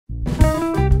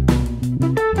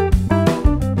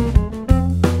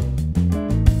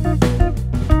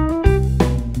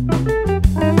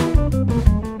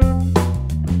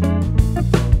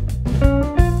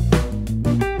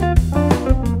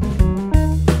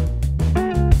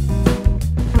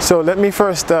So let me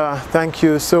first thank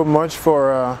you so much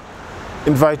for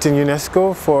inviting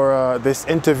UNESCO for this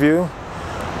interview.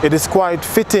 It is quite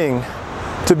fitting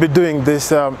to be doing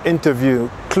this interview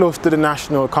close to the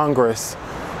National Congress,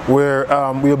 where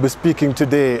we'll be speaking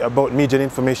today about media and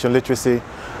information literacy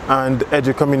and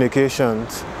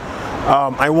educommunications.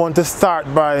 I want to start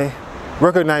by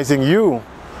recognizing you,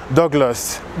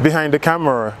 Douglas, behind the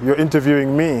camera. You're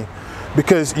interviewing me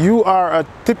because you are a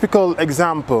typical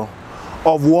example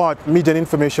of what media and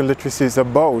information literacy is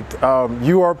about.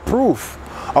 You are proof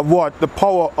of what the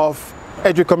power of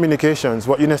educommunications,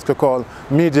 what UNESCO call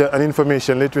media and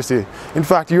information literacy. In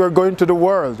fact, you are going to the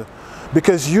world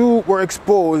because you were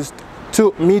exposed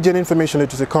to media and information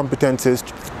literacy competencies,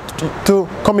 to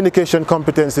communication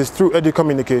competencies through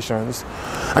educommunications,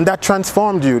 and that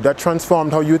transformed you. That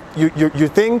transformed how you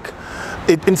think.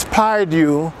 It inspired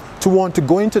you to want to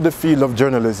go into the field of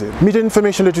journalism. Media and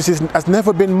information literacy has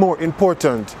never been more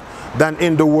important than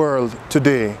in the world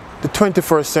today, the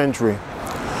 21st century,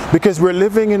 because we're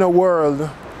living in a world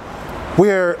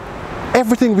where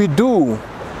everything we do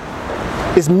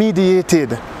is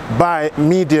mediated by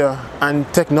media and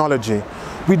technology.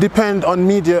 We depend on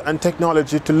media and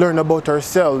technology to learn about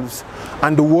ourselves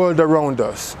and the world around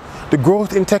us. The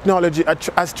growth in technology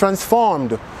has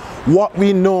transformed what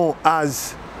we know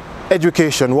as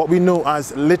education, what we know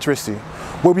as literacy,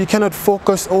 where we cannot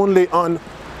focus only on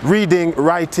reading,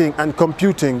 writing and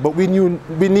computing, but we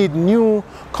need new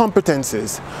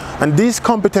competencies, and these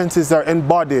competencies are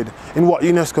embodied in what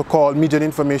UNESCO call media and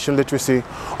information literacy,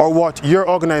 or what your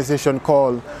organization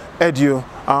call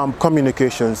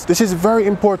Educomunications. This is very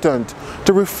important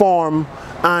to reform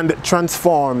and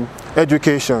transform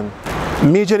education.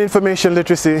 Media and information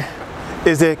literacy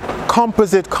is a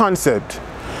composite concept.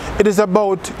 It is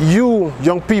about you,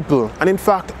 young people, and in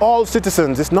fact all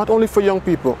citizens. It's not only for young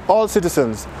people, all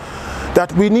citizens,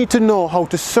 that we need to know how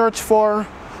to search for,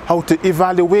 how to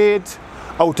evaluate,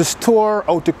 how to store,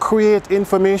 how to create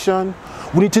information.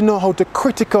 We need to know how to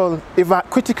critically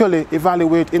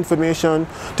evaluate information,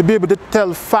 to be able to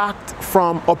tell fact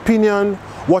from opinion,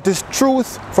 what is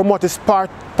truth from what is part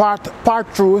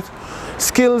truth,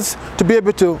 skills to be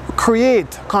able to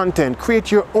create content,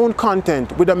 create your own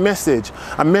content with a message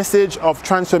of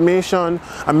transformation,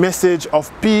 a message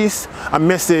of peace, a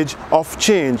message of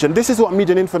change. And this is what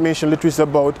media and information literacy is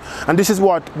about, and this is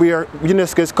what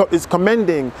UNESCO is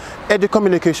commending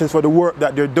Educomunications for the work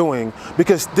that they're doing,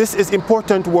 because this is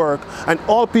important work and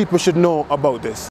all people should know about this.